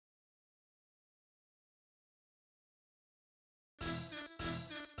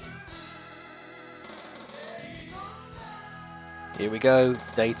Here we go,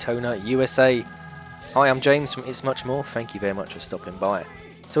 Daytona USA. Hi, I'm James from ItsMuchMore. Thank you very much for stopping by.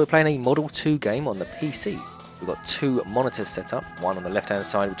 So we're playing a Model 2 game on the PC. We've got two monitors set up, one on the left hand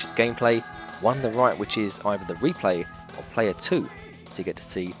side which is gameplay, one on the right which is either the replay or player 2. So you get to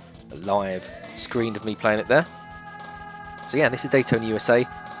see a live screen of me playing it there. So yeah, this is Daytona USA.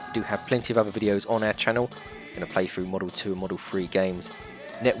 We do have plenty of other videos on our channel. We're going to play through Model 2 and Model 3 games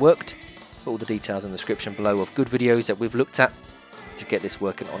networked. Put all the details in the description below of good videos that we've looked at to get this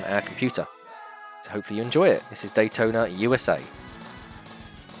working on our computer. So hopefully you enjoy it. This is Daytona USA.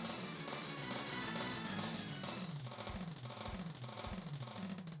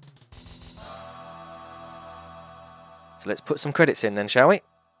 So let's put some credits in then, shall we?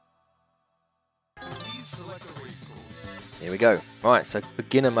 Here we go. Right, so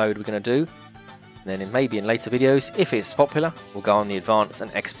beginner mode we're going to do. Then maybe in later videos, if it's popular, we'll go on the advanced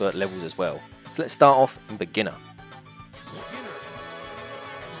and expert levels as well. So let's start off in beginner.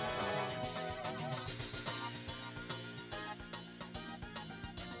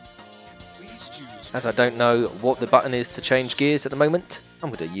 As I don't know what the button is to change gears at the moment, I'm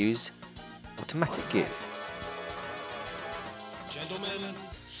going to use automatic gears. Gentlemen,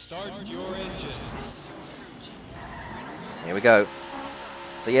 start your engines. Here we go.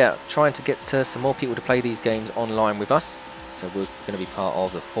 So yeah, trying to get some more people to play these games online with us. So we're going to be part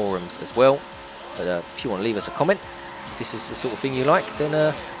of the forums as well. But if you want to leave us a comment, if this is the sort of thing you like, then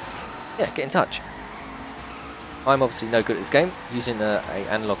yeah, get in touch. I'm obviously no good at this game, using an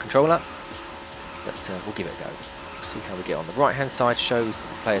analog controller, but we'll give it a go. We'll see how we get on. The right hand side shows the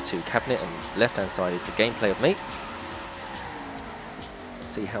player 2 cabinet, and the left hand side is the gameplay of me.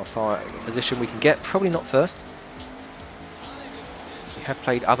 See how far position we can get. Probably not first. We have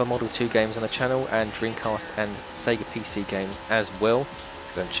played other Model 2 games on the channel and Dreamcast and Sega PC games as well.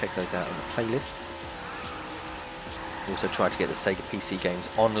 So go and check those out in the playlist. We also tried to get the Sega PC games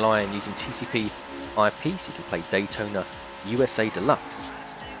online using TCP IP, so you can play Daytona USA Deluxe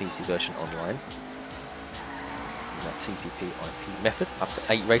PC version online. Using that TCP IP method, up to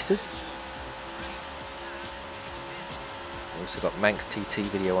 8 races. We also got Manx TT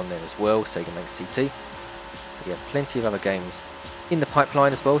video on there as well, Sega Manx TT. So we have plenty of other games in the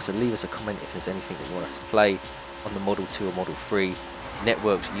pipeline as well, so leave us a comment if there's anything that you want us to play on the Model 2 or Model 3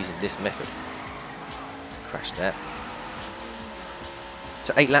 networked using this method. To crash that.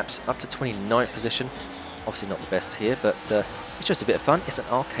 So 8 laps up to 29th position. Obviously not the best here, but it's just a bit of fun. It's an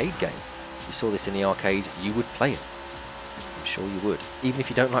arcade game. If you saw this in the arcade, you would play it. I'm sure you would. Even if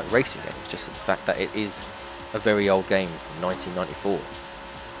you don't like racing games, just the fact that it is a very old game from 1994.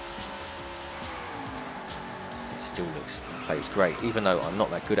 It still looks and plays great, even though I'm not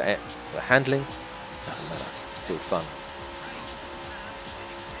that good at it. The handling doesn't matter, it's still fun.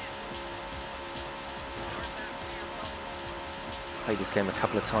 Played this game a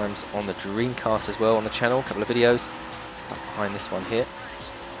couple of times on the Dreamcast as well on the channel, a couple of videos. Stuck behind this one here.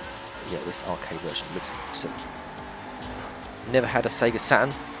 But yeah, this arcade version looks awesome. Never had a Sega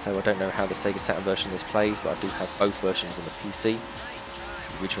Saturn, so I don't know how the Sega Saturn version of this plays, but I do have both versions on the PC.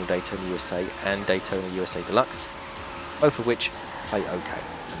 The original Daytona USA and Daytona USA Deluxe, both of which play okay,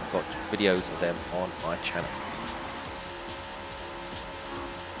 and I've got videos of them on my channel.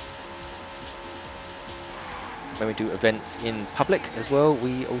 When we do events in public as well,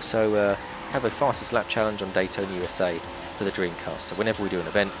 we also have a fastest lap challenge on Daytona USA for the Dreamcast. So whenever we do an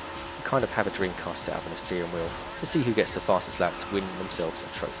event, we kind of have a Dreamcast set up and a steering wheel to see who gets the fastest lap to win themselves a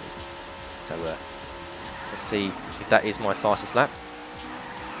trophy. So let's see if that is my fastest lap.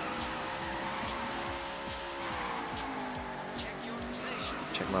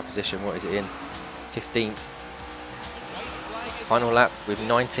 Check my position, what is it in? 15th. Final lap with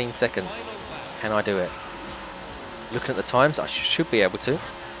 19 seconds. Can I do it? Looking at the times, I should be able to.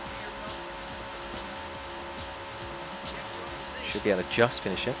 Should be able to just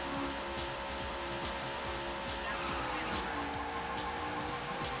finish it.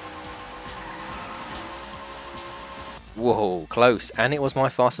 Whoa, close. And it was my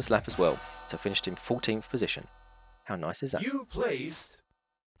fastest lap as well. So finished in 14th position. How nice is that? You placed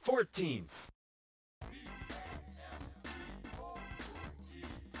 14th.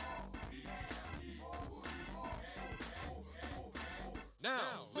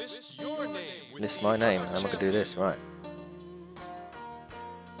 Now, list your name. List my name. How am I going to do this? Right.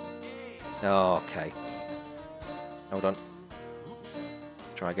 Oh, okay. Hold on.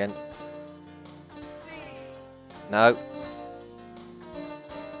 Try again. No.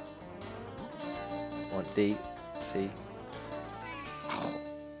 Want D, C.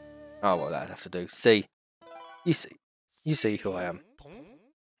 Oh, well, that'd have to do. C. You see who I am.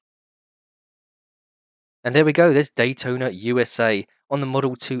 And there we go, there's Daytona USA on the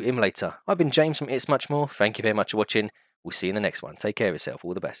Model 2 emulator. I've been James from ItsMuchMore. Thank you very much for watching. We'll see you in the next one. Take care of yourself.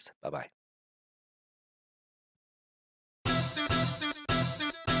 All the best. Bye-bye.